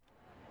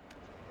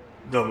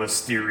The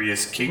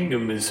mysterious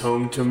kingdom is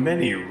home to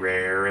many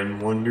rare and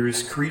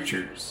wondrous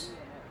creatures,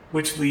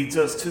 which leads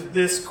us to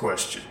this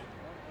question.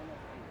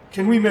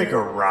 Can we make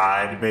a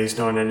ride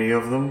based on any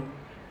of them?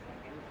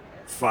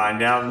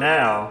 Find out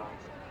now,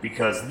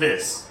 because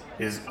this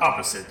is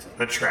Opposite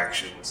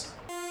Attractions.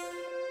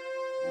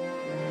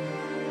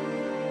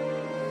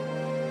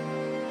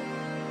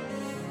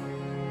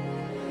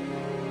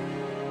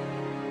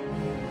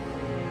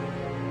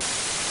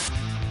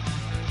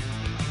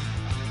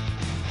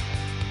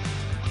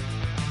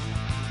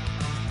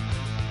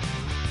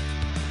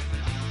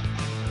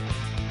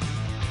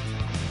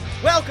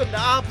 Welcome to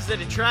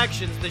Opposite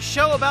Attractions, the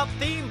show about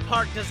theme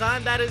park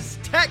design that is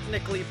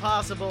technically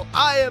possible.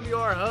 I am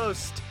your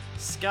host,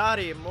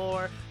 Scotty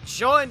Moore,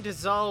 joined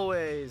as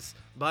always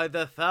by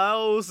the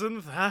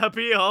thousandth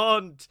happy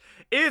aunt.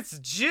 It's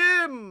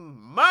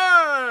Jim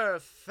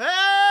Murphy!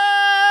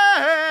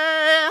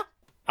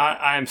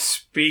 I'm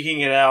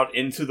speaking it out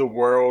into the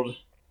world.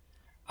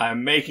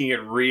 I'm making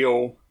it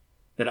real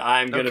that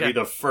I'm going to be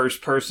the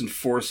first person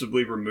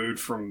forcibly removed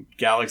from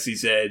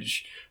Galaxy's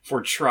Edge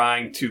for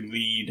trying to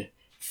lead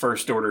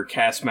First Order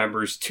cast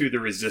members to the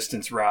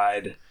Resistance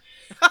ride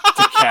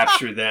to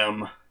capture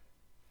them.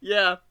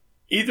 Yeah.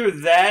 Either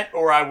that,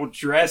 or I will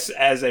dress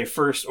as a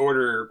First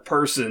Order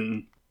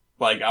person,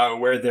 like I will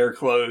wear their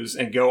clothes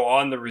and go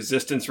on the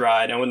Resistance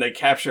ride, and when they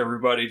capture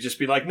everybody, just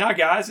be like, "Nah,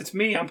 guys, it's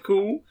me. I'm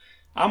cool.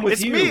 I'm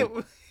with you. Me.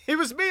 It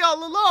was me all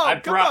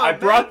along. I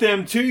brought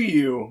them to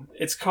you.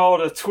 It's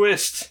called a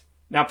twist.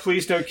 Now,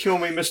 please don't kill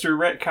me,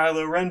 Mr.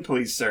 Kylo Ren,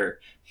 please, sir."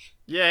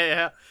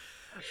 Yeah.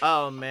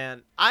 Oh,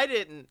 man.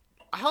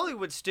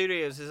 Hollywood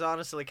Studios is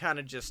honestly kind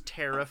of just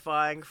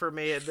terrifying for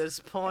me at this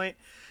point.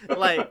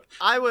 Like,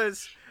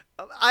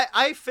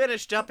 I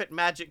finished up at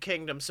Magic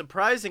Kingdom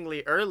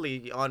surprisingly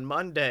early on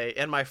Monday,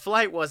 and my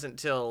flight wasn't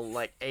till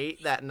like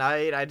 8 that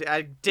night.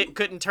 I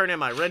couldn't turn in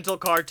my rental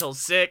car till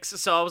 6,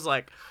 so I was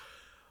like,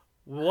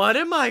 what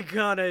am I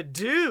gonna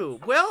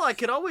do? Well, I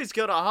could always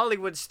go to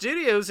Hollywood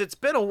Studios. It's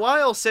been a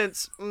while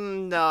since...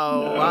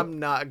 No, I'm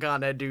not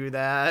gonna do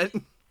that.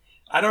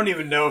 I don't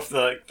even know if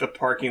the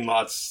parking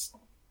lot's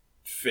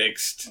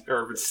fixed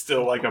or if it's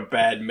still like a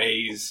bad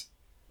maze.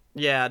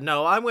 Yeah,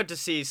 no, I went to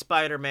see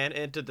Spider-Man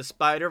Into the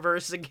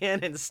Spider-Verse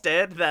again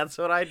instead. That's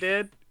what I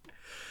did.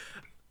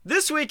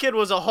 This weekend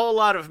was a whole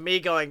lot of me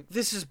going,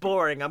 this is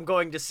boring, I'm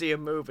going to see a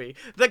movie.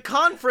 The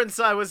conference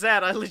I was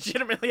at, I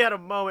legitimately had a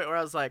moment where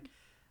I was like,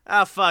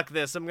 fuck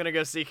this, I'm gonna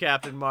go see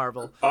Captain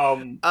Marvel.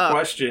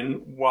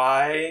 Question,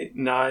 why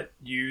not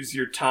use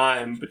your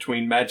time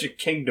between Magic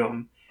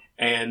Kingdom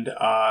and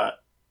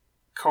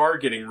car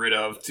getting rid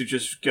of to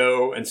just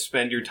go and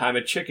spend your time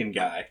at Chicken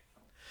Guy?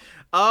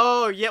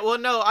 Oh, yeah, well,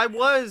 no, I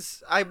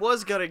was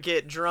gonna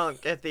get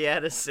drunk at the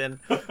Edison,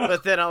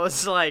 but then I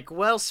was like,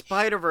 well,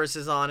 Spider-Verse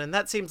is on, and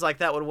that seems like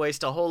that would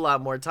waste a whole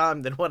lot more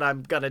time than what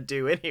I'm gonna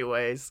do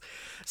anyways.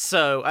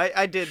 So,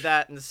 I did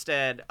that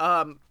instead.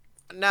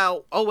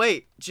 Now, oh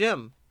wait,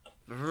 Jim.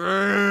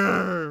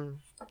 You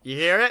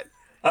hear it?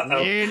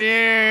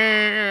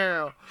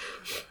 Uh-oh.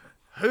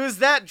 Who's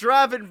that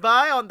driving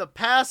by on the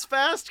Pass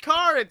Fast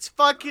car? It's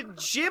fucking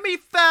Jimmy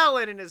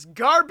Fallon and his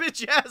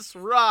garbage-ass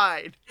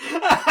ride.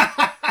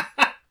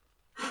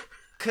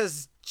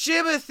 'Cause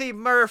Jimothy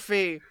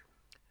Murphy,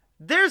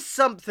 there's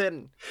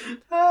something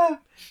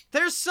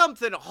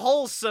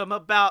wholesome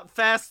about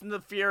Fast and the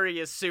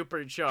Furious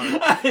Supercharged.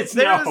 It's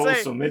not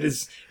wholesome.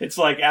 It's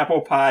like apple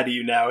pie to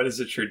you now. It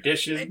is a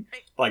tradition,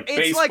 like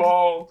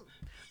baseball.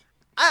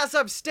 As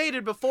I've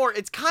stated before,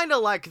 it's kind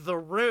of like The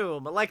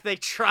Room. Like, they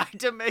tried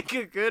to make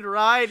a good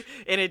ride,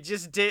 and it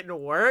just didn't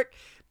work.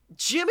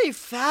 Jimmy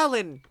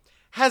Fallon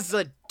has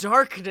a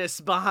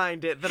darkness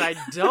behind it that I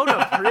don't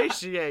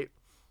appreciate.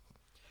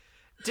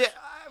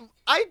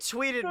 I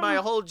tweeted my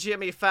whole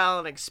Jimmy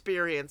Fallon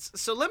experience,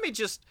 so let me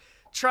just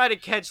try to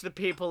catch the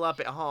people up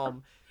at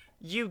home.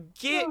 You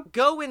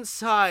go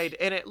inside,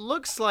 and it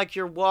looks like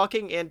you're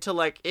walking into,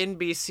 like,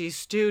 NBC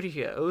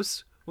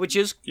Studios, which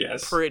is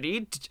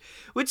pretty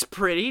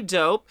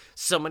dope.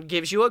 Someone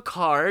gives you a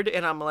card,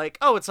 and I'm like,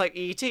 oh, it's like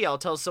E.T. I'll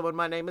tell someone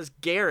my name is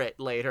Garrett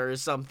later or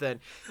something.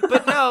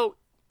 But no,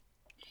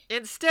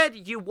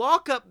 instead, you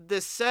walk up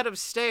this set of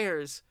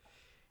stairs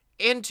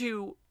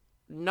into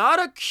not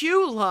a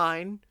queue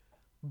line,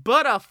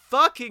 but a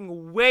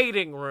fucking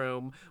waiting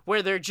room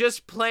where they're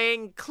just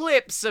playing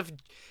clips of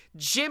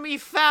Jimmy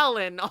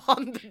Fallon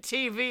on the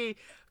TV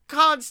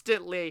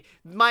constantly.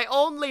 My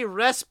only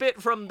respite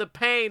from the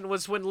pain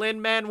was when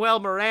Lin-Manuel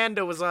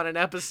Miranda was on an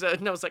episode,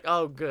 and I was like,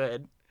 oh,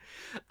 good.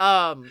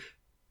 And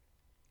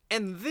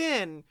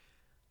then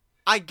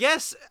I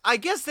guess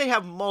they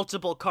have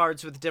multiple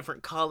cards with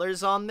different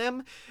colors on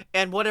them,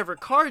 and whatever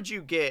card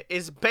you get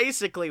is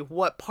basically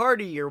what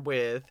party you're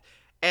with,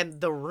 and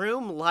the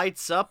room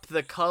lights up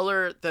the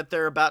color that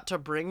they're about to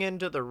bring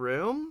into the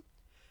room.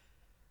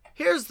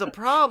 Here's the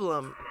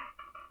problem.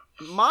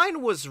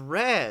 Mine was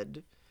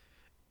red,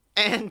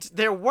 And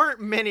there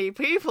weren't many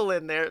people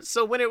in there,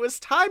 so when it was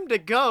time to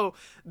go,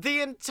 the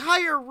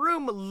entire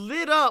room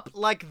lit up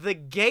like the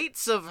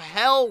gates of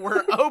hell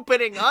were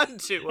opening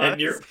unto us. And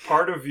you're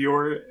part of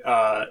your...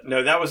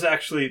 no, that was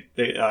actually...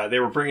 They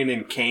were bringing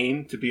in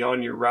Kane to be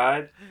on your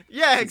ride.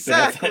 Yeah,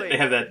 exactly. They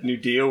have that new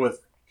deal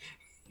with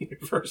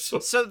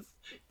Universal. So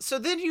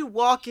then you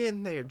walk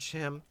in there,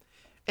 Jim,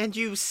 and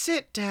you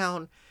sit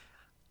down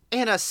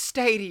in a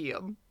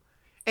stadium.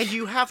 And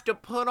you have to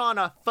put on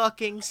a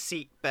fucking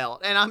seatbelt.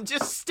 And I'm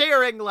just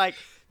staring like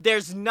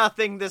there's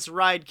nothing this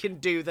ride can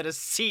do that a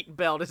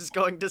seatbelt is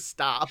going to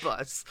stop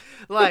us.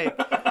 Like,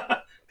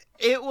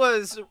 it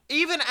was,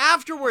 even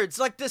afterwards,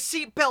 like the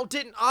seatbelt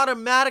didn't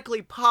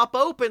automatically pop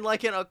open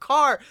like in a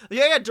car. They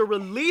had to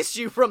release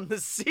you from the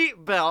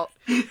seatbelt.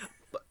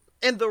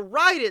 And the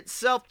ride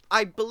itself,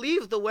 I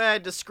believe the way I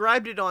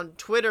described it on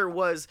Twitter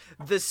was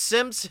the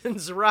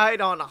Simpsons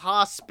ride on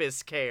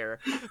hospice care.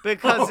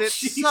 Because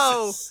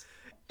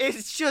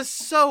it's just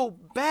so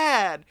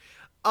bad.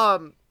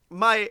 The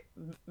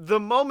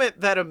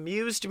moment that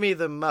amused me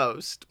the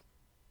most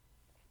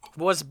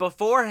was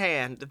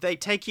beforehand, they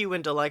take you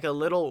into like a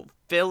little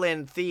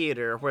fill-in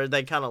theater where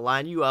they kind of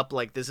line you up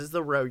like this is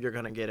the row you're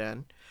gonna get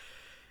in.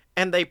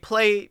 And they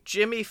play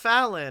Jimmy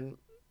Fallon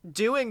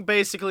doing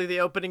basically the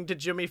opening to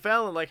Jimmy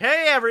Fallon, like,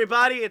 hey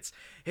everybody,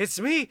 it's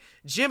me,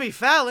 Jimmy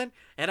Fallon,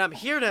 and I'm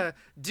here to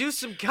do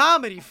some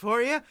comedy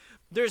for you.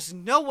 There's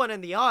no one in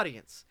the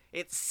audience.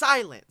 It's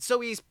silent.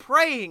 So he's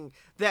praying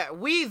that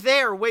we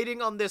there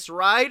waiting on this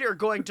ride are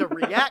going to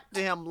react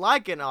to him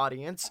like an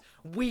audience.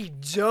 We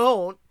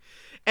don't.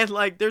 And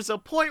like there's a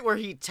point where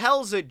he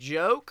tells a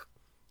joke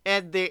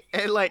and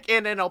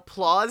an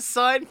applause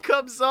sign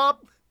comes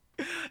up.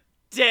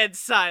 Dead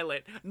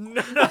silent.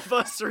 None of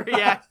us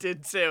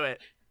reacted to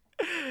it.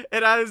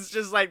 And I was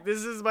just like,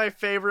 this is my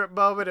favorite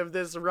moment of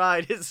this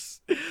ride, is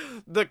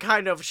the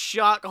kind of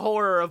shock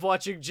horror of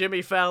watching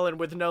Jimmy Fallon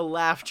with no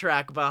laugh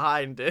track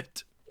behind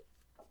it.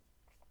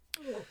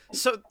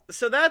 So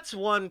that's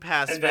one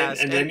pass.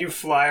 And then you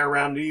fly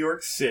around New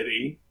York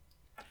City.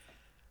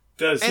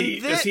 Does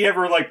he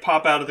ever like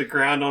pop out of the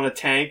ground on a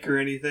tank or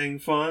anything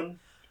fun?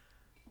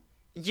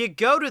 You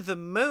go to the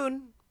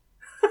moon.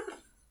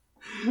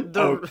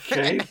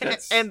 Okay.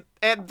 And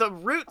the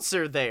roots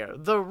are there.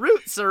 The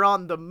roots are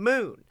on the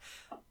moon.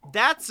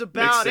 That's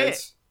about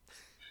it.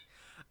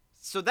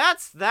 So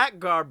that's that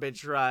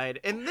garbage ride.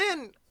 And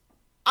then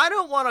I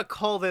don't want to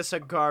call this a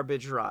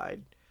garbage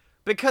ride,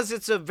 because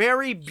it's a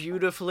very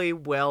beautifully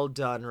well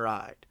done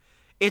ride.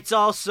 It's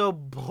also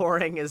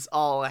boring as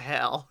all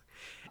hell.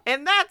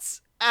 And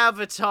that's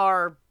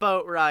Avatar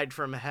Boat Ride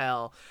from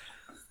Hell.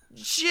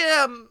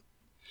 Jim,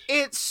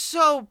 it's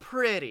so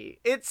pretty.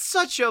 It's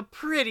such a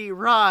pretty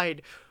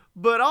ride.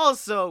 But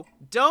also,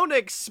 don't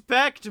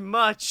expect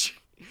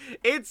much.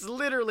 It's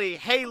literally,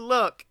 hey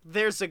look,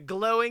 there's a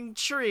glowing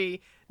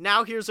tree.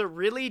 Now here's a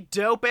really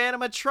dope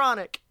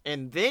animatronic.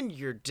 And then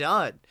you're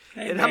done.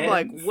 Hey, and man, I'm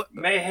like, what?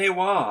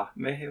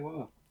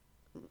 Mehewa.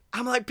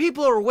 I'm like,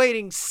 people are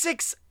waiting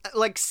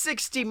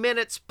 60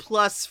 minutes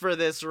plus for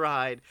this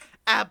ride.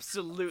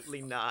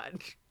 Absolutely not.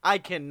 I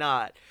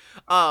cannot.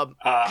 I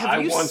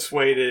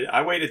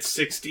waited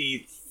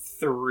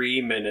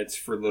 63 minutes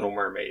for Little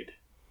Mermaid.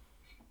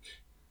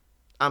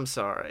 I'm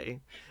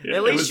sorry. Yeah,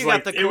 at least you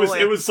got the cool...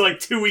 It was like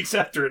 2 weeks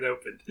after it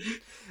opened.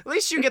 At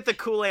least you get the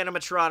cool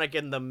animatronic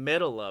in the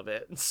middle of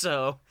it.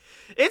 So,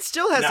 it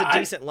still has a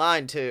decent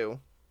line, too.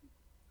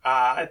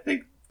 I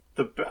think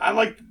the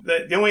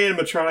only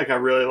animatronic I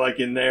really like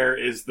in there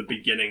is the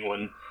beginning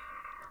one.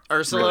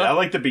 Ursula? Really, I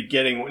like the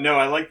beginning one. No,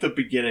 I like the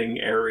beginning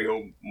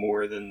Ariel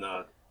more than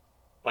the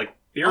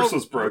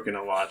Ursula's broken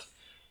a lot.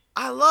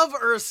 I love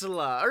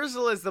Ursula.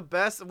 Ursula is the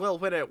best, well,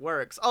 when it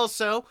works.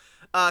 Also,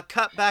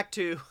 cut back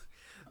to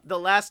the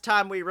last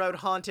time we rode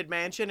Haunted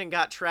Mansion and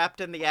got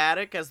trapped in the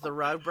attic as the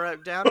road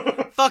broke down.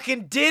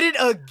 Fucking did it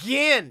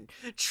again!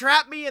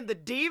 Trapped me in the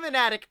demon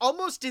attic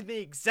almost in the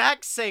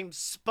exact same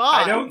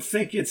spot. I don't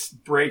think it's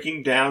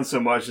breaking down so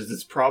much as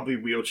it's probably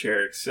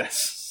wheelchair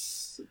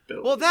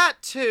accessibility. Well,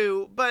 that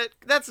too, but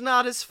that's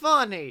not as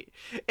funny.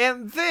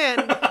 And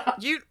then,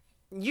 you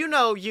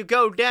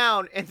go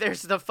down and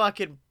there's the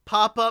fucking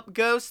pop-up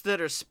ghosts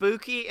that are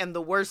spooky and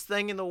the worst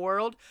thing in the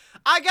world.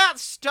 I got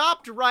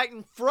stopped right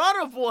in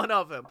front of one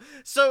of them.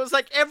 So it was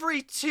like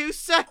every 2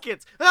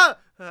 seconds. Oh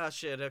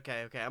shit,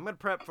 okay. I'm gonna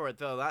prep for it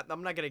though.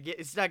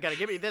 It's not gonna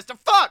give me this to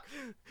fuck!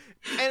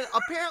 And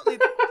apparently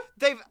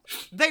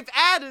they've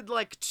added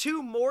like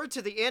 2 more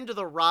to the end of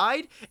the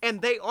ride,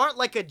 and they aren't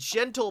like a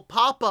gentle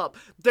pop-up.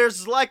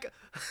 There's like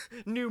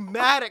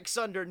pneumatics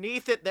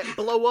underneath it that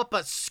blow up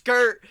a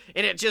skirt,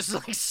 and it just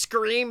like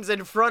screams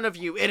in front of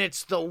you, and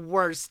it's the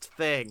worst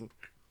thing.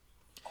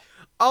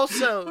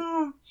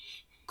 Also,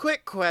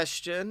 quick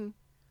question.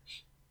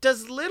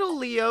 Does Little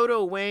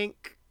Leota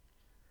wink?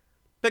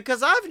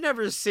 Because I've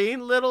never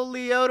seen Little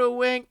Leota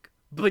wink,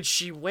 but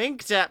she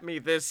winked at me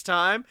this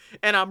time,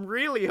 and I'm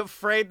really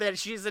afraid that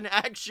she's an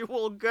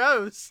actual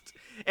ghost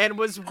and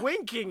was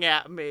winking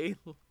at me.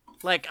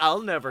 Like,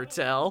 I'll never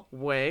tell.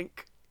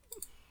 Wink.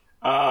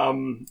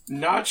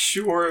 Not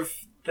sure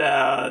if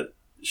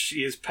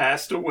she has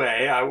passed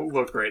away. I will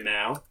look right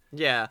now.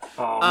 Yeah.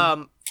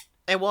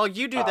 And while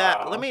you do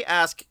that, let me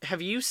ask,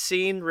 have you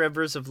seen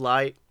Rivers of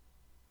Light?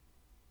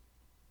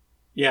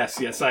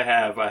 Yes, I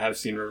have. I have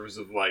seen Rivers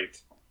of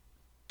Light.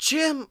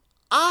 Jim,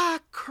 I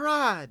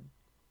cried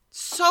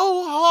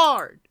so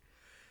hard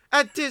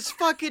at this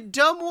fucking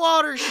dumb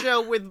water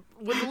show with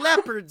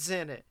leopards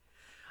in it.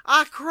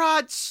 I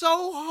cried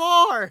so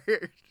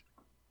hard.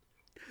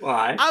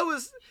 Why?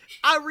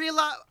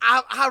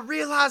 I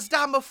realized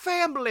I'm a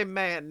family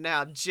man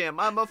now, Jim.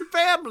 I'm a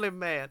family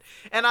man.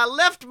 And I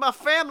left my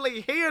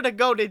family here to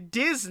go to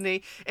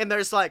Disney, and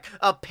there's like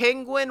a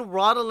penguin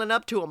waddling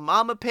up to a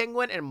mama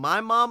penguin, and my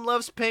mom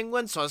loves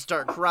penguins, so I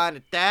start crying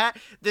at that.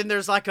 Then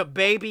there's like a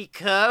baby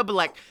cub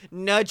like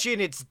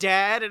nudging its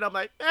dad, and I'm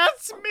like,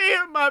 that's me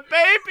and my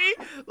baby.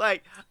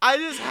 Like,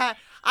 I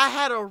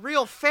had a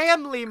real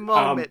family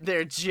moment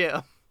there,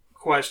 Jim.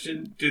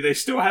 Question, do they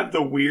still have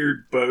the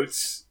weird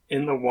boats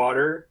in the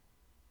water?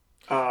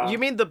 You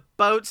mean the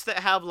boats that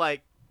have,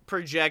 like,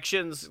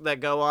 projections that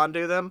go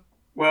onto them?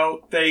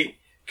 Well,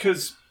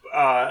 because,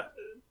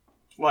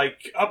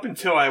 like, up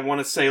until I want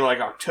to say, like,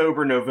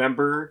 October,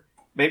 November,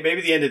 maybe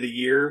the end of the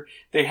year,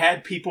 they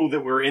had people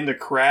that were in the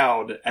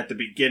crowd at the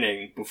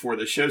beginning, before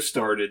the show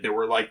started, that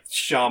were, like,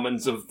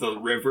 shamans of the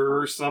river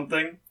or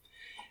something,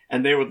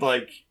 and they would,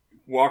 like,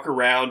 walk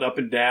around up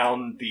and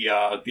down the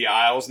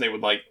aisles, and they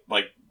would, like,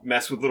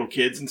 mess with little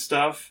kids and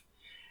stuff.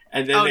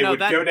 And then they would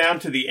go down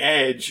to the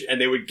edge, and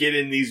they would get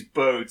in these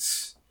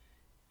boats,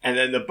 and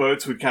then the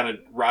boats would kind of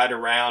ride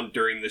around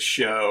during the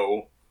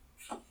show.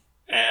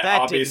 And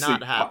that did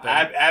not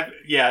happen.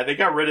 Yeah, they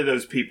got rid of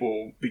those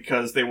people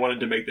because they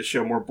wanted to make the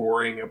show more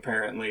boring,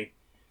 apparently.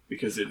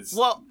 Because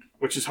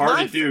which is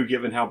hard to do,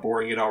 given how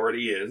boring it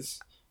already is.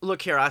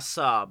 Look here, I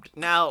sobbed.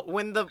 Now,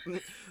 when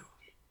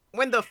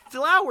the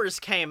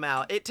flowers came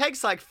out, it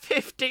takes like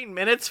 15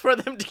 minutes for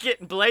them to get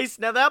in place.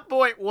 Now, that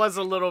point was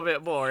a little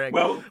bit boring.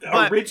 Well,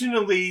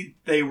 originally,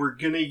 they were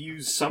going to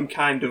use some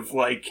kind of,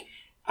 like,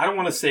 I don't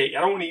want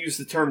to use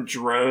the term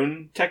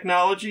drone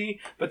technology,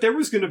 but there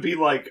was going to be,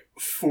 like,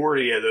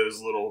 40 of those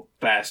little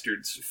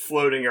bastards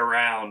floating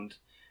around,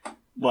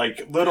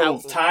 like,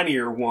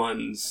 tinier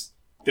ones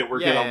that were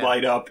going to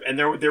light up, and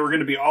they were going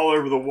to be all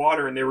over the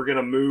water, and they were going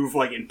to move,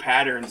 like, in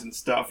patterns and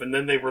stuff, and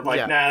then they were like,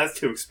 nah, that's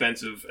too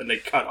expensive, and they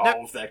cut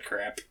all of that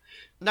crap.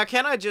 Now,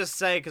 can I just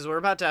say, because we're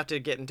about to have to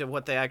get into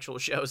what the actual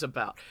show's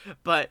about,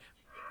 but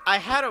I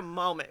had a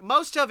moment.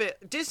 Most of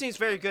it, Disney's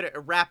very good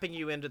at wrapping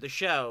you into the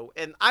show,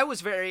 and I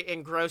was very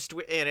engrossed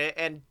in it,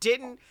 and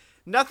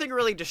nothing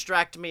really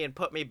distracted me and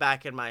put me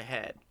back in my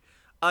head.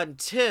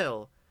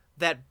 Until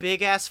that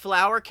big-ass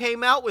flower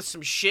came out with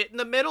some shit in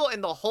the middle,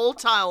 and the whole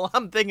time all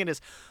I'm thinking is,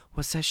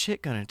 what's that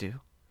shit gonna do?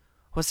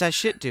 What's that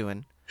shit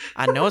doing?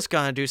 I know it's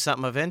gonna do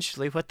something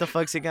eventually. What the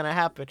fuck's it gonna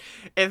happen?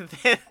 And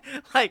then,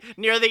 like,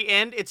 near the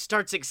end, it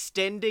starts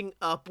extending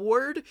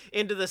upward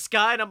into the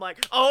sky, and I'm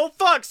like, oh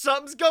fuck,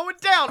 something's going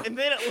down! And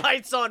then it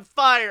lights on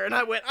fire, and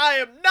I went, I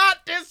am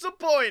not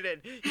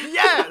disappointed!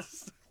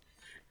 Yes!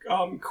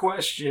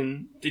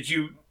 Question, did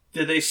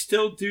they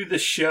still do the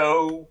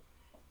show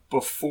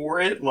before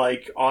it,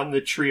 like, on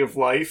the Tree of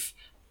Life?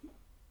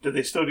 Did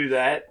they still do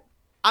that?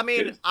 I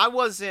mean, I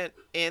wasn't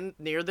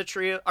near the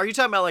tree. Are you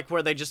talking about, like,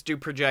 where they just do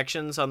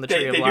projections on the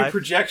Tree of Life? They do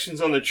projections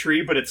on the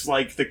tree, but it's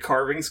like the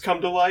carvings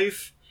come to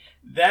life.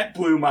 That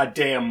blew my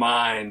damn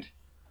mind.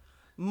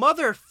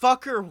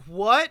 Motherfucker,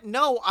 what?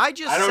 No, I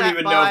don't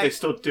even know if they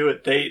still do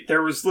it.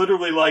 There was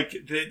literally, like,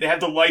 they have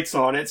the lights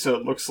on it, so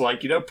it looks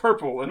like,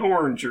 purple and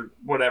orange or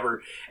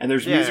whatever, and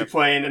there's music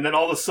playing, and then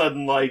all of a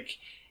sudden, like,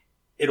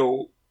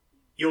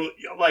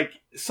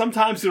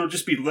 sometimes it'll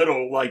just be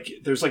little, like,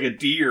 there's like a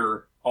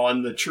deer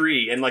on the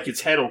tree, and like its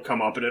head will come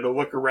up and it'll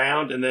look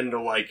around, and then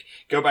it'll like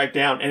go back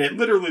down, and it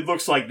literally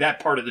looks like that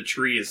part of the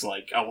tree is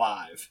like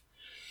alive.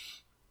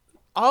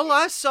 All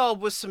I saw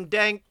was some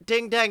ding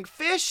dang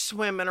fish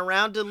swimming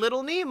around to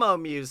Little Nemo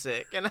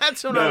music, and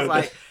that's what I was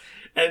like.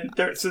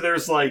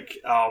 There's like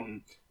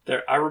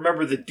I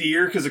remember the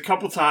deer, because a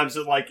couple times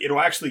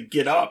it'll actually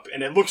get up,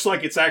 and it looks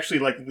like it's actually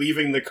like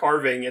leaving the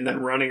carving and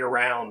then running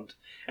around.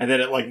 And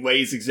then it, like,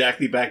 lays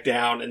exactly back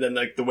down, and then,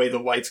 like, the way the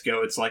lights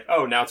go, it's like,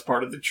 oh, now it's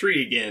part of the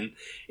tree again.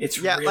 It's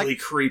really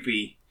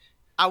creepy.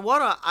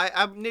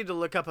 I need to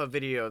look up a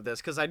video of this,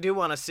 because I do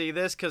want to see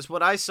this, because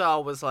what I saw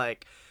was,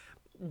 like,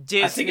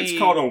 Disney... I think it's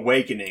called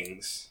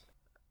Awakenings.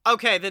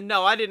 Okay, then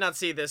no, I did not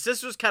see this.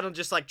 This was kind of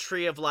just, like,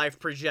 Tree of Life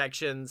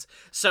projections,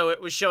 so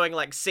it was showing,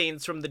 like,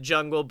 scenes from the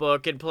Jungle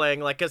Book and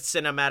playing, like, a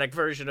cinematic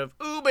version of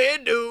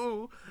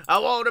Ooby-Doo, I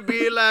want to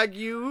be like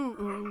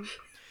you.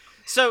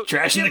 So...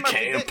 Trash in the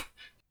Camp.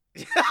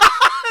 They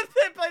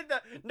played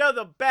the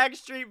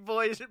Backstreet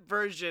Boys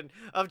version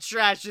of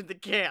Trash in the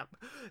Camp.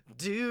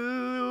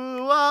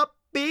 Do-up-be-doo.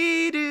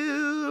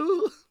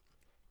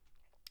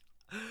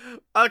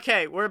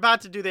 Okay, we're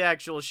about to do the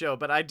actual show,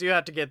 but I do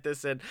have to get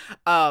this in.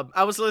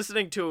 I was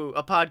listening to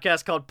a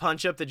podcast called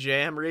Punch Up the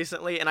Jam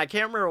recently, and I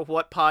can't remember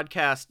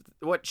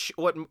what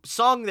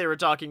song they were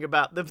talking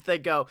about. They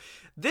go,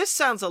 "This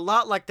sounds a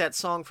lot like that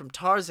song from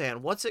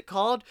Tarzan. What's it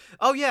called?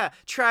 Oh yeah,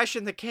 Trash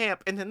in the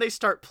Camp." And then they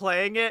start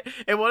playing it,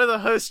 and one of the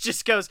hosts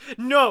just goes,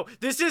 "No,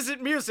 this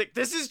isn't music.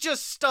 This is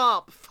just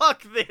stomp.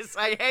 Fuck this.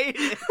 I hate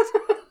it."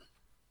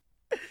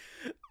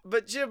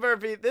 But Jim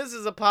Murphy, this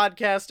is a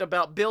podcast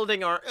about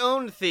building our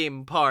own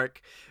theme park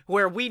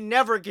where we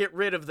never get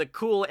rid of the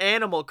cool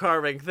animal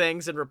carving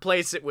things and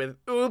replace it with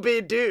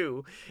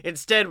ooby-doo.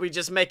 Instead, we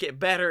just make it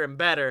better and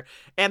better.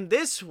 And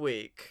this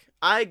week,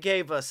 I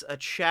gave us a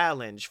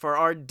challenge for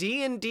our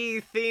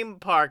D&D theme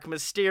park,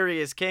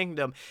 Mysterious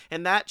Kingdom,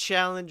 and that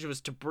challenge was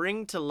to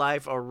bring to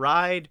life a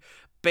ride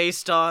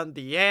based on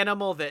the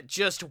animal that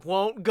just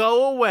won't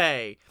go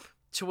away,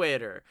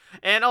 Twitter,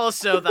 and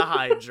also the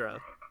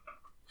Hydra.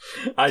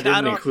 I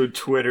didn't include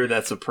Twitter.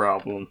 That's a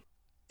problem.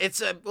 It's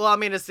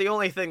the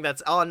only thing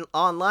that's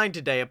online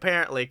today,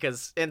 apparently,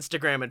 because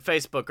Instagram and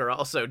Facebook are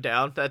also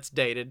down. That's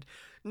dated.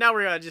 Now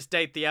we're gonna just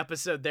date the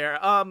episode there.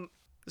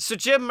 So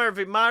Jim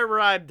Murphy, my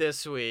ride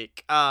this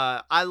week.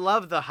 I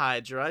love the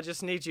Hydra. I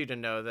just need you to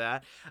know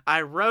that.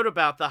 I wrote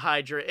about the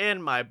Hydra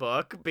in my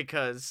book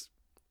because,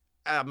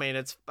 I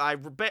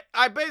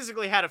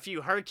basically had a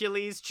few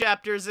Hercules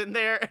chapters in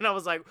there, and I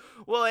was like,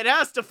 well, it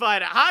has to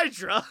fight a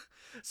Hydra,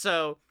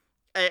 so.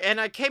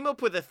 And I came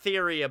up with a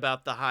theory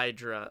about the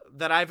Hydra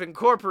that I've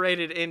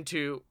incorporated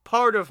into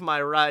part of my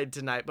ride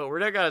tonight, but we're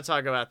not going to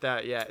talk about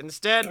that yet.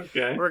 Instead,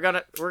 we're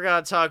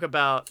gonna talk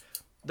about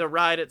the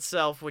ride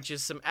itself, which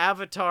is some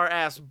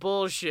Avatar-ass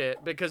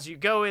bullshit, because you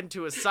go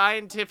into a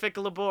scientific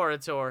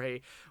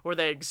laboratory where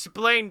they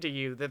explain to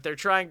you that they're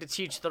trying to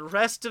teach the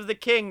rest of the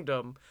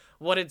kingdom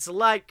what it's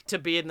like to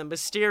be in the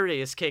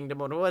Mysterious Kingdom,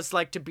 and what it's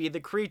like to be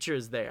the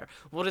creatures there,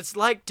 what it's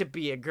like to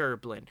be a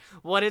Gerblin,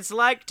 what it's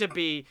like to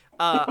be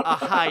a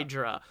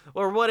Hydra,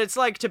 or what it's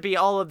like to be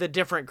all of the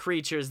different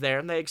creatures there,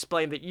 and they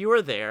explain that you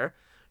are there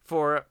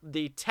for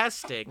the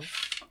testing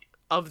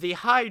of the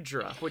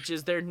Hydra, which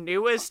is their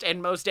newest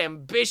and most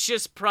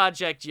ambitious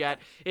project yet.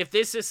 If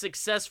this is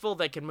successful,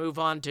 they can move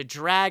on to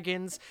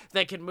dragons,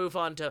 they can move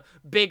on to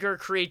bigger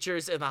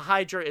creatures, and the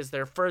Hydra is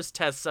their first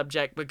test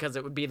subject because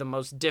it would be the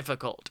most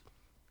difficult.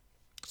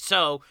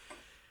 So,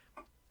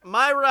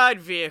 my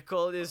ride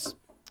vehicle is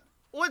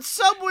what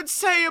some would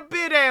say a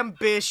bit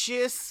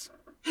ambitious.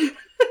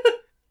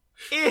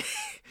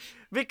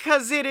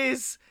 Because it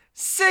is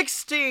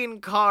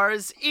 16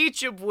 cars,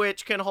 each of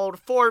which can hold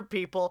 4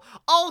 people,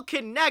 all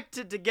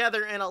connected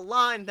together in a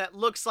line that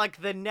looks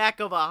like the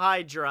neck of a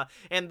Hydra,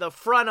 and the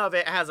front of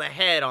it has a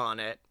head on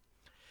it.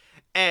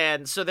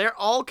 And so they're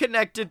all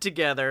connected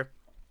together,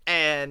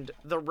 and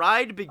the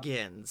ride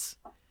begins,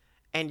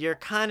 and you're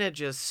kind of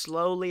just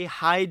slowly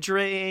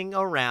Hydraing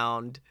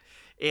around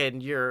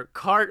in your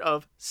cart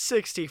of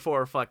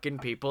 64 fucking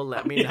people,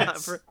 let me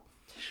not...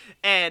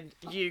 And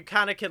you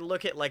kind of can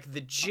look at, like,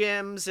 the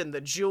gems and the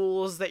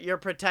jewels that you're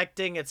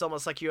protecting. It's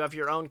almost like you have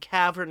your own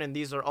cavern, and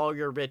these are all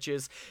your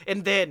riches.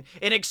 And then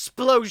an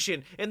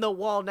explosion in the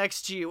wall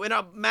next to you, and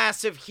a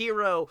massive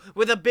hero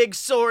with a big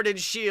sword and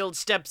shield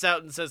steps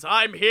out and says,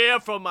 "I'm here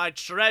for my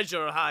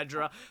treasure,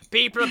 Hydra.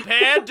 Be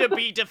prepared to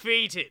be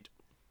defeated."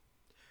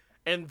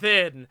 And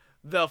then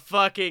the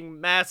fucking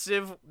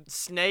massive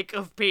snake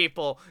of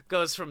people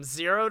goes from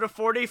 0 to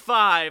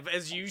 45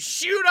 as you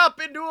shoot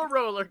up into a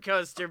roller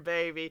coaster,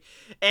 baby.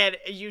 And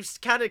you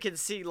kind of can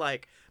see,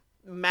 like,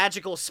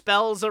 magical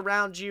spells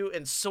around you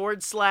and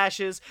sword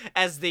slashes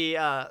as the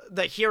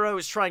hero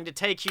is trying to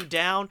take you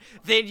down.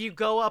 Then you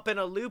go up in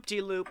a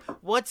loop-de-loop.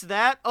 What's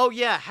that? Oh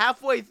yeah,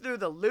 halfway through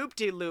the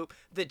loop-de-loop,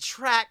 the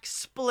track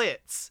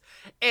splits.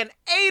 And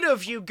 8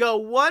 of you go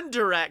one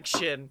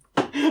direction,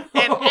 and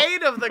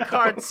 8 of the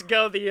carts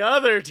go the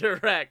other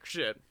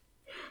direction.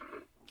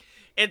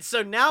 And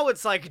so now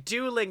it's like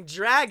dueling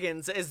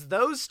dragons as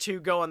those 2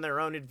 go on their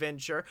own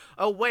adventure.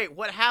 Oh wait,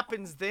 what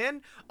happens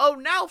then? Oh,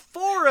 now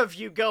 4 of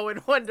you go in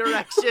one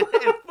direction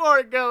and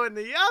 4 go in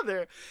the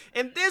other.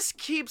 And this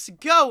keeps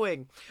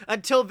going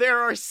until there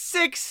are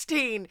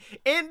 16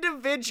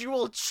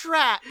 individual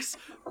tracks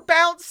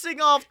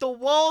bouncing off the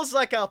walls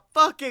like a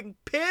fucking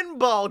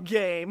pinball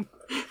game.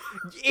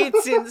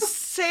 It's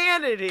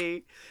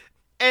insanity.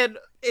 And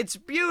it's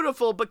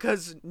beautiful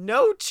because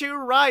no 2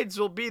 rides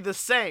will be the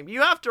same.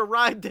 You have to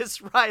ride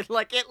this ride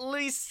like at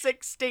least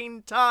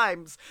 16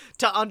 times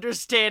to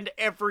understand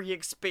every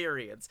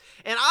experience.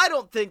 And I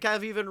don't think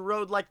I've even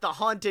rode like the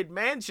Haunted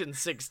Mansion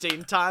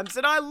 16 times,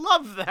 and I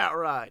love that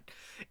ride.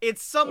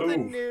 It's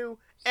something new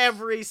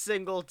every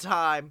single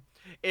time.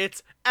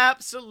 It's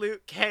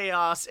absolute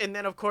chaos. And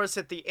then, of course,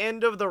 at the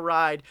end of the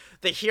ride,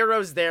 the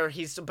hero's there.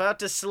 He's about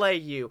to slay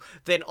you.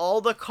 Then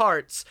all the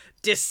carts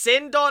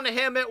descend on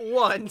him at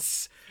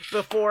once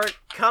before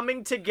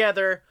coming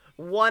together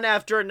one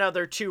after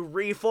another to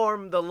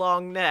reform the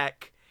long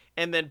neck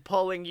and then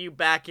pulling you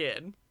back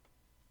in.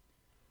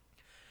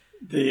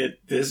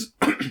 This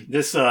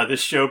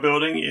show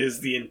building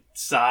is the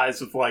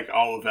size of like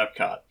all of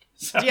Epcot.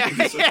 So I think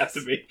this would have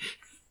to be.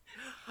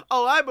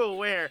 Oh, I'm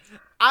aware.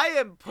 I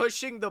am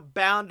pushing the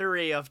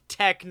boundary of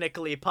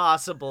technically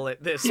possible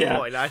at this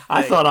point, I think.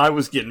 I thought I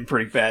was getting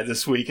pretty bad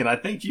this week, and I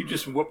think you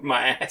just whooped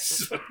my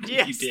ass.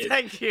 Yes, you did.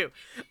 Thank you.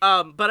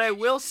 But I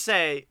will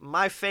say,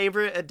 my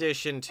favorite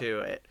addition to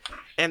it,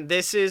 and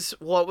this is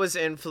what was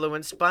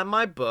influenced by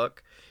my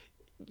book.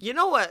 You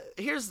know what?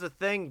 Here's the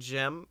thing,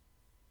 Jim.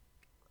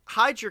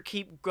 Hydra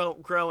keep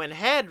growing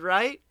head,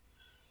 right?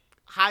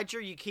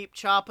 Hydra, you keep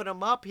chopping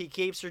him up, he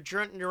keeps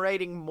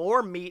regenerating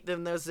more meat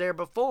than was there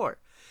before.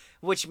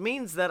 Which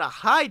means that a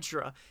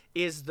Hydra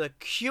is the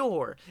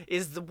cure,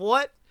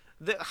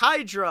 the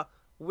Hydra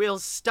will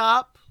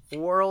stop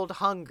world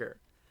hunger.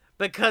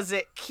 Because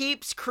it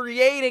keeps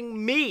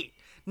creating meat,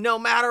 no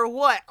matter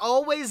what.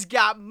 Always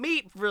got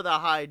meat for the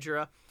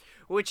Hydra.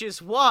 Which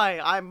is why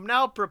I'm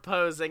now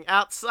proposing,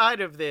 outside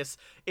of this,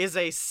 is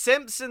a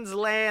Simpsons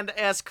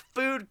Land-esque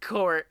food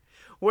court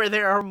where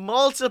there are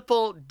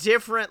multiple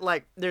different,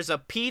 like, there's a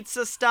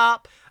pizza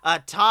stop, a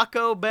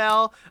Taco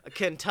Bell, a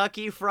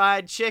Kentucky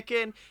Fried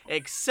Chicken,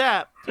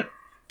 except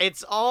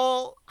it's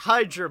all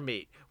Hydra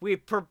meat. We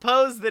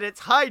propose that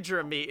it's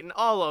Hydra meat in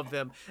all of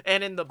them,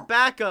 and in the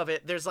back of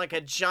it, there's like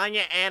a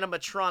giant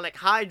animatronic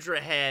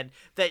Hydra head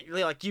that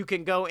like you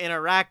can go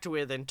interact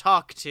with and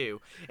talk to,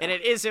 and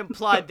it is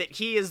implied that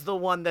he is the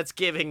one that's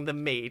giving the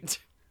meat.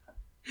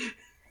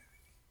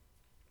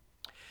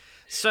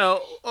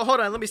 So, hold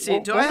on, let me see.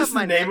 What was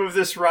the name of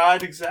this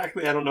ride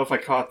exactly? I don't know if I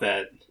caught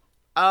that.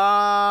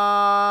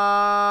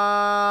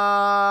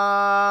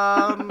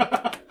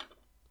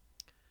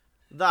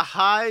 The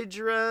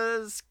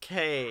Hydra's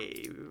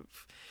Cave.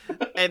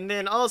 And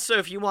then also,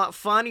 if you want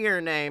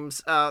funnier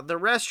names, the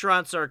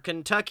restaurants are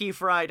Kentucky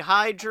Fried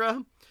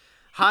Hydra,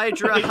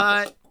 Hydra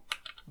Hut,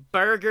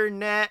 Burger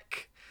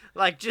Neck,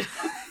 like just...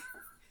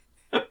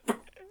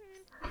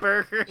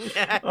 Burger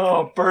Neck.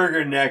 Oh,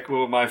 Burger Neck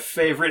were my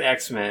favorite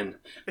X-Men.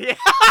 Yeah.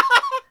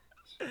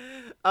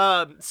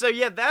 So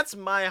yeah, that's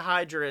my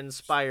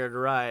Hydra-inspired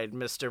ride,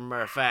 Mr.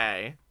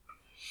 Murphy.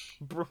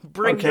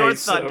 Bring your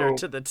thunder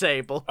to the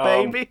table,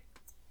 baby.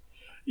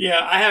 Yeah,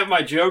 I have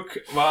my joke.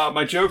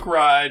 My joke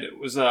ride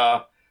was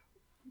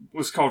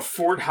called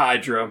Fort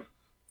Hydra,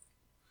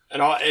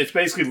 and it's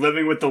basically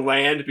living with the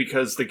land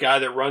because the guy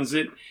that runs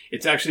it,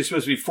 it's actually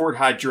supposed to be Fort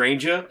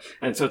Hydrangea,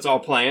 and so it's all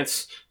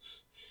plants.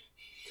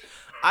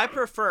 I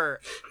prefer...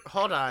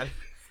 Hold on.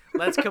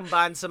 Let's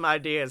combine some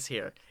ideas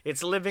here.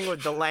 It's living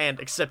with the land,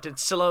 except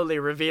it's slowly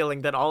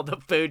revealing that all the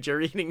food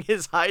you're eating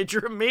is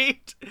Hydra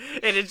meat.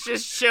 And it's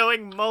just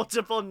showing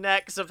multiple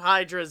necks of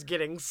Hydras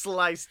getting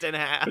sliced in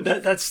half.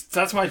 But that's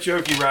my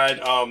jokey ride.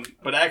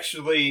 But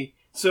actually...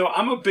 So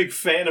I'm a big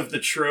fan of the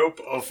trope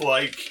of,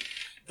 like,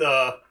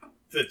 the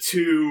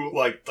two,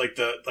 like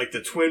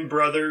the twin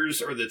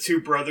brothers, or the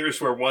two brothers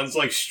where one's,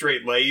 like,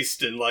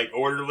 straight-laced and, like,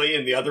 orderly,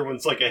 and the other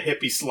one's, like, a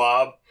hippie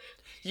slob.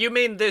 You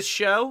mean this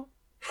show?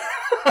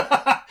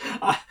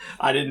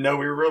 I didn't know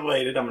we were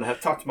related. I'm going to have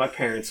to talk to my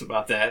parents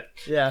about that.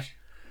 Yeah.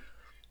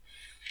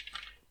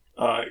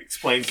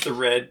 Explains the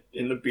red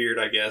in the beard,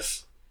 I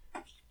guess.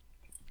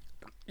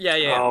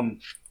 Yeah.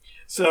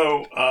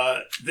 So,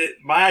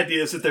 my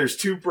idea is that there's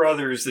two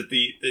brothers that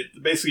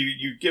basically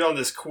you get on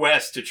this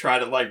quest to try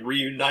to, like,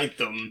 reunite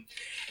them,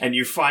 and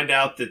you find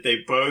out that they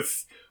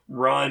both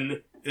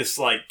run this,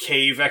 like,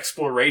 cave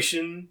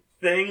exploration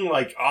thing,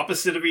 like,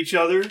 opposite of each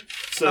other.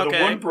 So okay.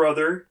 The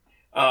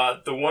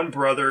one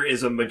brother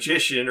is a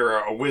magician or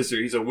a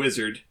wizard. He's a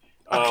wizard.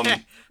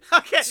 Okay.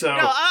 So,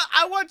 no,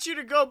 I want you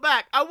to go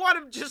back. I want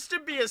him just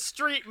to be a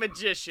street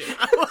magician.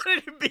 I want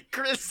him to be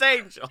Chris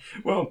Angel.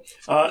 Well,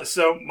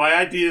 so my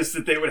idea is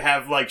that they would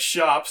have, like,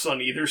 shops on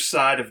either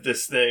side of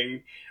this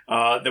thing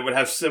that would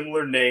have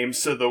similar names.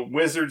 So the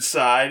wizard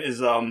side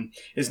is,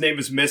 his name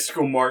is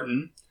Mystical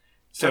Martin.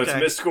 So It's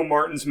Mystical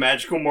Martin's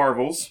Magical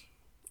Marvels.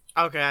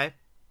 Okay.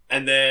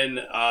 And then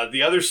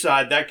the other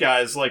side, that guy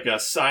is like a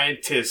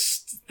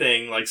scientist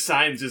thing. Like,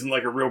 science isn't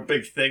like a real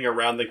big thing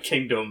around the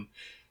kingdom.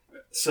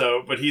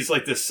 So, but he's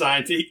like this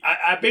scientist.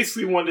 I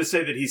basically wanted to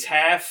say that he's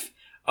half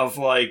of,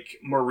 like,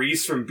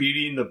 Maurice from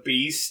Beauty and the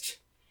Beast,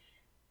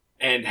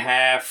 and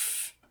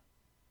half,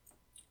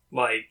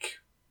 like,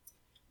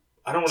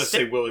 I don't want to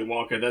say Willy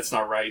Wonka, that's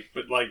not right,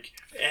 but, like,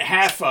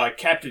 half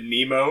Captain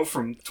Nemo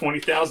from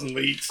 20,000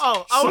 Leagues.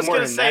 Oh, I was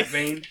going to say... that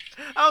vein.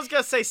 I was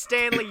going to say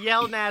Stanley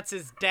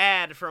Yelnatz's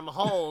dad from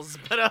Holes,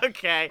 but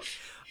okay.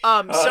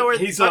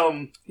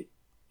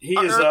 He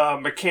is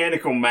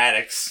Mechanical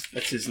Maddox.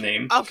 That's his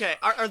name. Okay,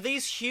 are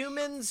these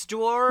humans,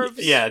 dwarves?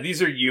 Yeah,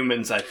 these are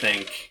humans, I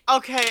think.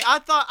 Okay,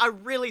 I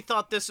really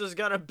thought this was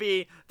gonna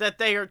be that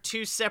they are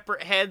two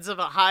separate heads of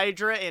a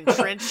Hydra in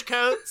trench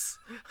coats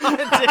on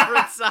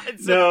different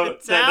sides of the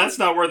town. That's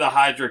not where the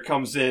Hydra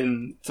comes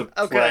in to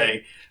play.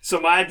 Okay.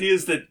 So my idea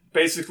is that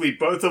basically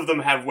both of them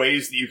have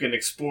ways that you can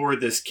explore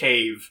this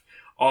cave.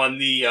 On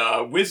the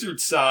wizard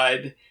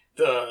side,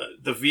 the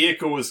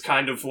vehicle is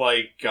kind of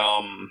like...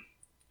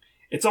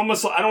 It's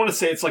almost, I don't want to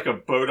say it's like a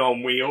boat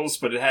on wheels,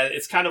 but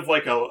it's kind of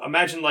like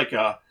imagine like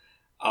a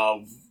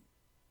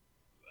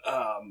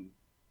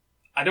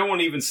I don't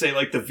want to even say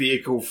like the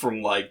vehicle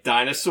from like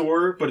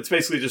Dinosaur, but it's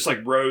basically just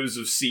like rows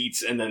of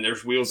seats and then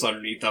there's wheels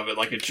underneath of it,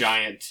 like a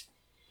giant,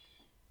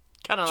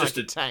 kind of like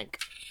a tank.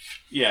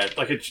 Yeah,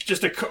 like it's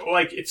just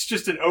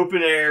an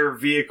open air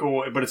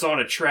vehicle, but it's on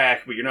a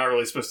track, but you're not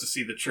really supposed to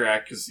see the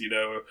track because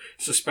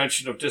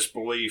suspension of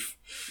disbelief.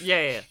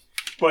 Yeah.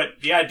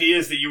 But the idea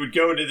is that you would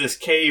go into this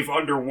cave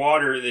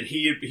underwater, that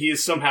he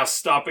is somehow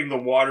stopping the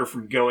water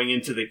from going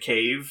into the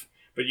cave,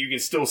 but you can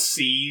still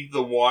see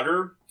the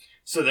water.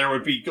 So there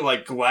would be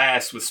like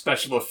glass with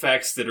special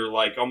effects that are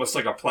like almost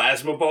like a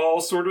plasma ball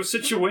sort of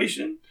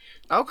situation.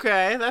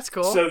 Okay, that's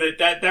cool. So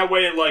that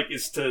way it like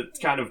is to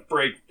kind of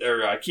break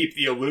or keep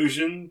the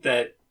illusion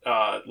that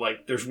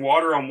like there's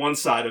water on one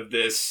side of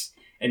this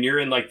and you're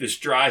in like this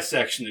dry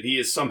section, that he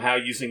is somehow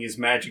using his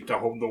magic to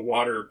hold the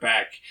water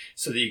back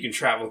so that you can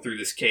travel through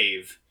this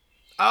cave.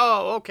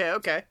 Oh,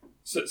 okay.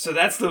 So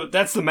that's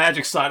the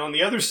magic side. On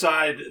the other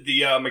side,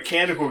 the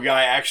mechanical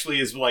guy actually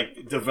has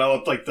like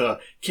developed like the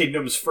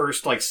kingdom's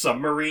first like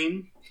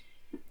submarine.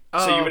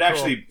 So you would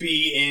actually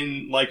be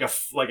in like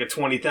a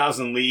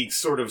 20,000 Leagues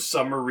sort of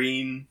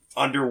submarine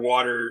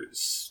underwater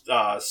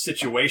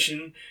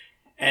situation.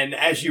 And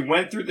as you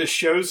went through the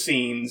show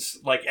scenes,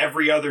 like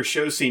every other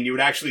show scene, you would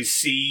actually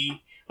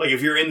see, like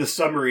if you're in the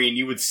submarine,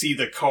 you would see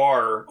the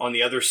car on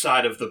the other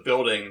side of the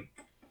building,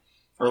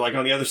 or like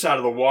on the other side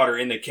of the water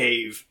in the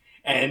cave.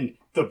 And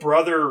the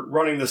brother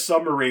running the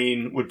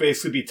submarine would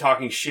basically be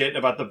talking shit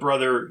about the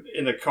brother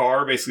in the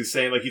car, basically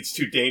saying like it's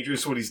too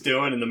dangerous what he's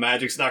doing and the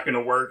magic's not going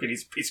to work and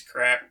he's a piece of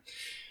crap.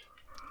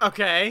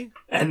 Okay.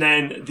 And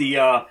then the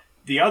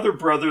other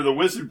brother, the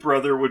wizard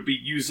brother, would be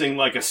using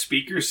like a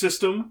speaker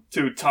system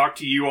to talk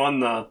to you on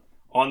the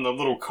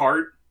little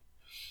cart.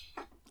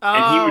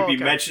 And he would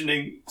be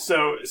mentioning,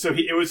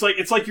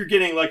 it's like you're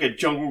getting like a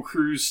Jungle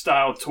Cruise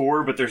style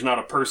tour, but there's not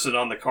a person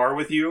on the car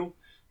with you.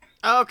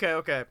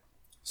 Okay.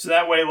 So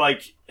that way,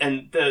 like,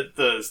 and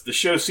the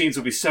show scenes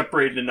will be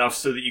separated enough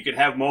so that you could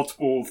have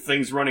multiple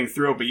things running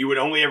through it, but you would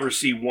only ever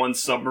see one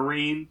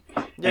submarine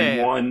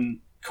and one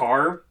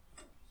car.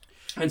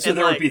 And so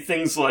there would be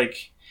things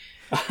like,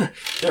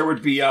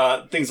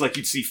 things like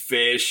you'd see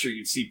fish or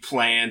you'd see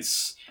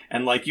plants,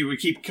 and like you would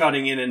keep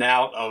cutting in and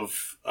out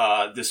of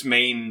this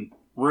main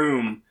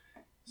room.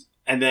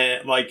 And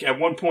then, like, at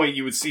one point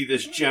you would see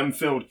this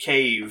gem-filled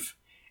cave,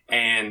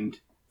 and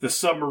the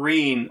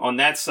submarine on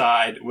that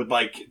side would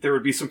like, there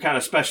would be some kind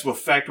of special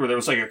effect where there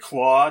was like a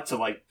claw to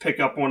like pick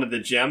up one of the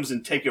gems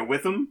and take it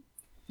with them.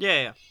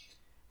 Yeah.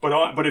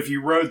 But if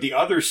you rode the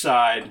other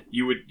side,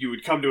 you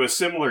would come to a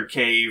similar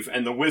cave,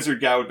 and the wizard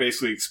guy would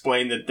basically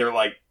explain that they're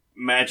like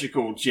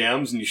magical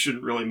gems and you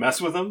shouldn't really mess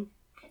with them.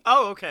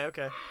 Oh,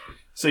 okay.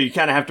 So you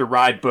kind of have to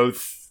ride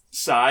both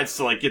sides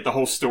to like get the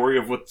whole story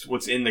of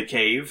what's in the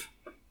cave.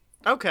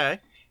 Okay.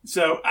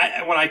 So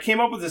when I came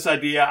up with this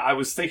idea, I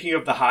was thinking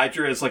of the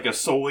Hydra as like a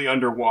solely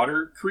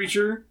underwater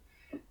creature,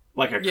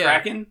 like a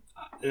kraken,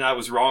 and I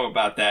was wrong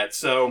about that.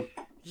 So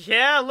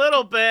yeah, a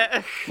little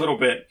bit.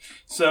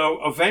 So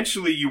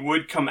eventually you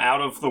would come out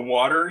of the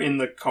water in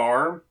the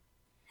car,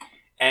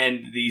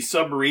 and the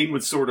submarine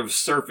would sort of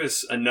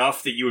surface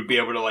enough that you would be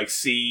able to like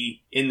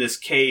see in this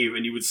cave,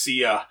 and you would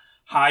see a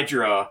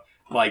Hydra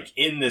like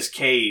in this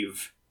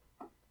cave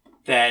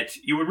that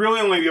you would really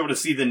only be able to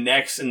see the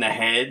necks and the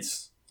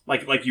heads.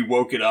 Like you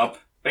woke it up,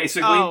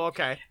 basically. Oh,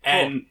 okay. Cool.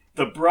 And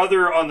the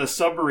brother on the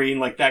submarine,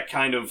 like that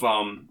kind of,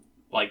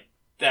 like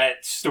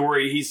that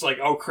story, he's like,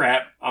 oh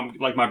crap, I'm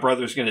like, my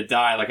brother's gonna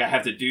die, like I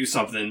have to do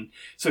something.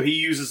 So he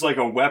uses like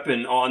a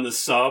weapon on the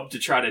sub to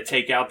try to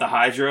take out the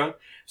Hydra.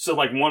 So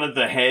like one of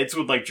the heads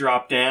would like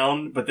drop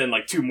down, but then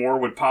like two more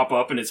would pop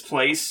up in its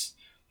place.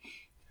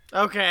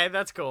 Okay,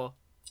 that's cool.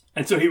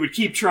 And so he would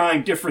keep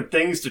trying different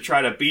things to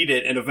try to beat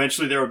it, and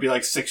eventually there would be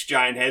like 6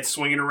 giant heads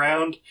swinging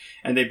around,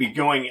 and they'd be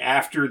going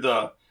after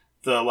the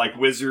like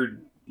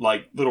wizard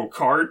like little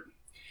cart.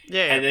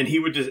 Yeah. And then he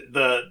would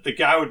the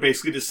guy would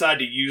basically decide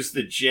to use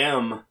the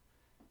gem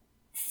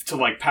to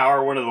like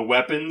power one of the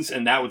weapons,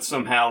 and that would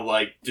somehow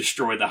like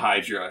destroy the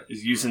Hydra,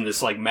 is using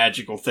this like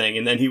magical thing.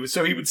 And then he would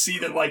see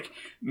that like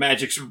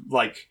magic's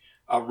like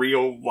a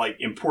real like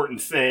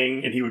important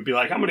thing, and he would be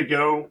like, I'm gonna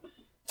go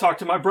talk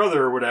to my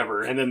brother or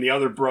whatever, and then the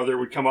other brother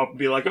would come up and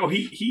be like, oh,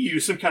 he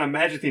used some kind of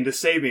magic thing to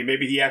save me,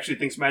 maybe he actually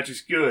thinks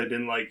magic's good.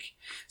 And like,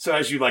 so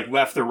as you like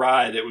left the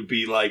ride, it would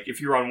be like, if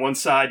you're on one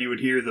side, you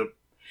would hear the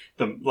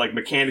like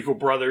mechanical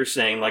brother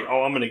saying like,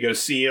 oh, I'm gonna go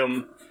see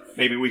him,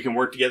 maybe we can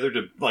work together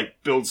to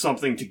like build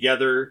something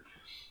together.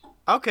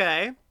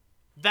 Okay,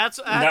 that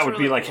would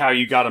be like how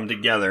you got them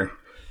together.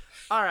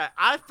 All right,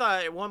 I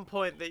thought at one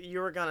point that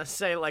you were going to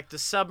say, like, the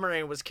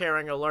submarine was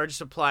carrying a large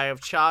supply of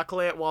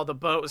chocolate while the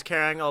boat was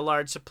carrying a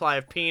large supply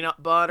of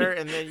peanut butter,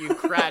 and then you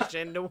crash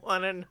into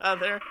one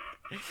another.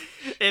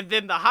 And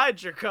then the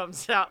Hydra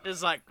comes out and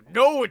is like,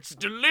 no, it's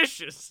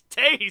delicious.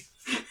 Taste.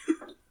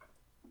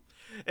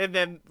 And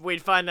then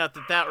we'd find out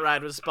that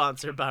ride was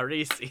sponsored by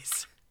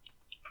Reese's.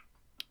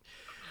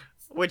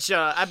 Which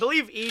I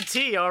believe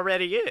E.T.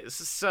 already is.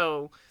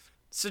 So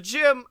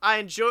Jim, I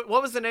enjoyed...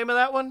 What was the name of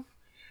that one?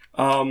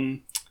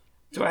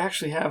 Do I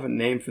actually have a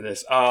name for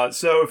this?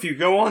 So if you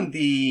go on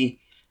the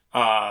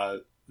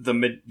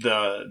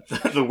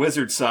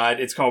wizard side,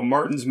 it's called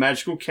Martin's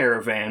Magical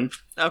Caravan.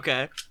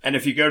 Okay. And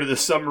if you go to the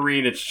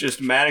submarine, it's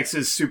just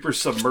Maddox's Super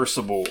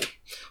Submersible.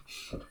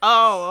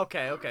 Oh,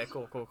 okay,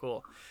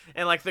 cool.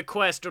 And like the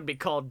quest would be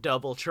called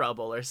Double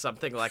Trouble or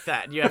something like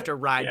that. And you have to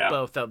ride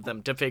both of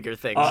them to figure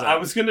things out. I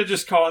was gonna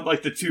just call it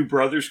like the Two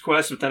Brothers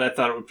quest, but then I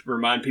thought it would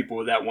remind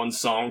people of that one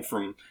song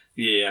from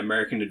the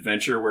American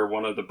Adventure where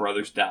one of the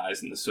brothers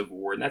dies in the Civil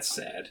War, and that's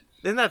sad.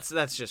 And that's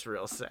just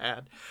real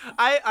sad.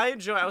 I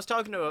enjoy. I was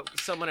talking to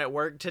someone at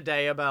work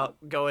today about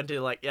going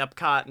to like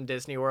Epcot and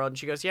Disney World, and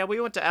she goes, "Yeah,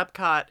 we went to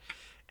Epcot."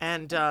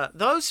 And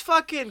those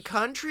fucking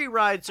country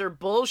rides are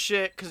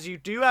bullshit because you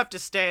do have to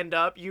stand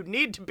up. You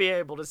need to be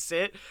able to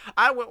sit.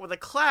 I went with a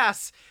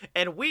class,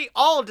 and we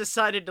all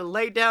decided to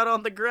lay down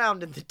on the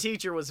ground, and the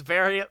teacher was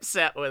very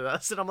upset with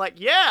us. And I'm like,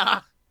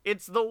 yeah,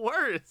 it's the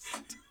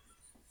worst.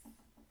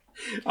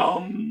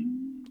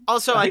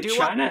 Also, I do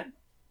China.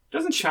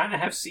 Doesn't China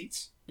have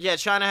seats? Yeah,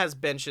 China has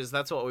benches.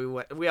 That's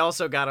what we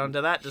also got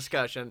onto that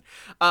discussion.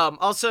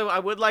 Also, I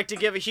would like to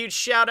give a huge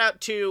shout out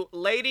to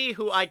lady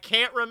who I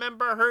can't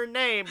remember her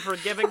name for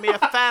giving me a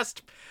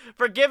fast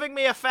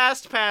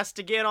pass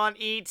to get on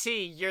ET.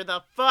 You're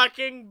the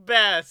fucking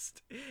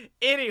best.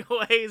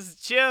 Anyways,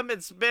 Jim,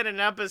 it's been an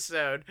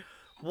episode.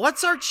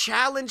 What's our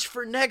challenge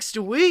for next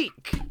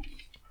week?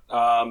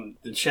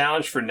 The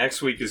challenge for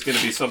next week is going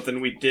to be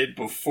something we did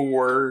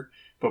before,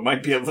 but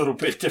might be a little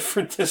bit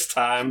different this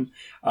time.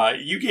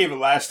 You gave it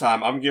last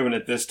time. I'm giving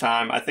it this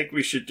time. I think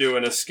we should do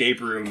an escape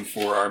room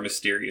for our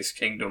mysterious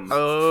kingdom.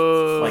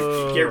 Oh. Like,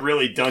 get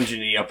really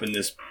dungeony up in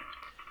this.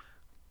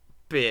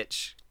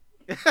 Bitch.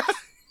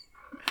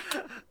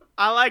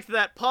 I liked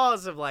that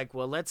pause of like,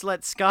 well, let's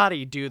let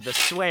Scotty do the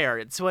swear.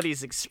 It's what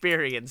he's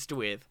experienced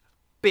with.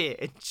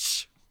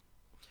 Bitch.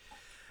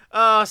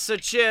 So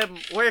Jim,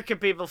 where can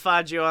people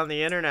find you on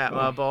the internet,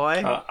 my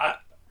boy?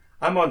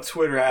 I'm on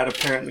Twitter at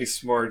Apparently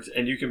Smart,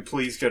 and you can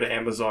please go to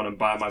Amazon and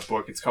buy my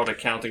book. It's called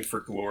Accounting for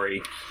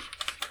Glory.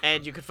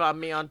 And you can find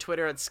me on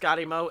Twitter at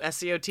ScottyMo,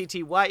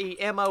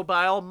 ScottyMo.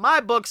 Buy all my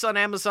books on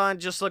Amazon.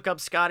 Just look up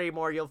Scotty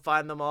Moore. You'll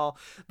find them all.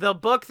 The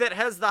book that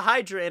has the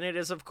Hydra in it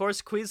is, of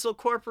course,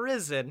 Quetzalcoatl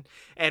Risen.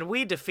 And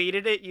we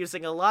defeated it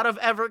using a lot of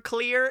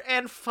Everclear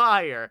and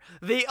fire.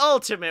 The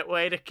ultimate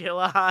way to kill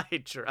a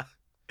Hydra.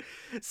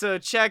 So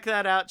check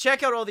that out.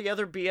 Check out all the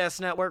other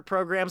BS Network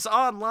programs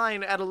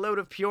online at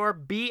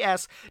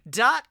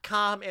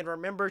aloadofpurebs.com. And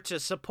remember to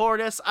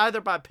support us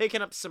either by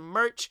picking up some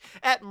merch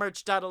at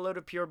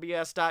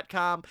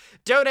merch.aloadofpurebs.com,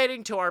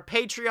 donating to our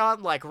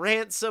Patreon like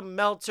Ransom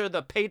Meltzer,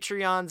 the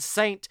Patreon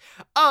saint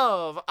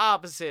of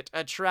opposite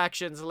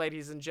attractions,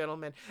 ladies and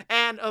gentlemen.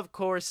 And of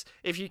course,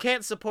 if you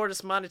can't support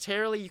us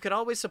monetarily, you can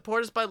always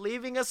support us by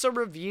leaving us a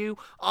review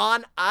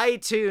on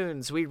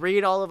iTunes. We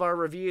read all of our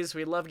reviews.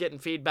 We love getting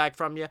feedback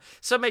from you.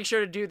 So make sure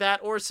to do that,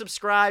 or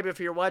subscribe if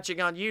you're watching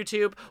on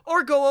YouTube,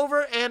 or go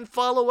over and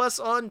follow us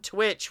on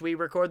Twitch. We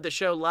record the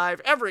show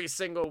live every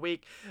single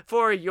week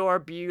for your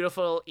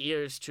beautiful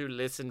ears to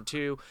listen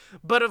to.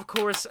 But of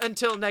course,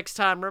 until next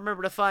time,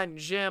 remember to find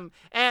Jim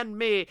and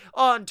me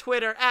on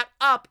Twitter at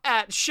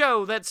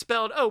UpAtShow. That's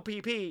spelled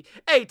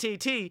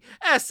OPPATTSHOW.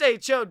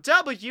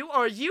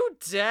 Are you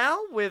down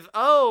with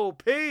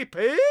OPP?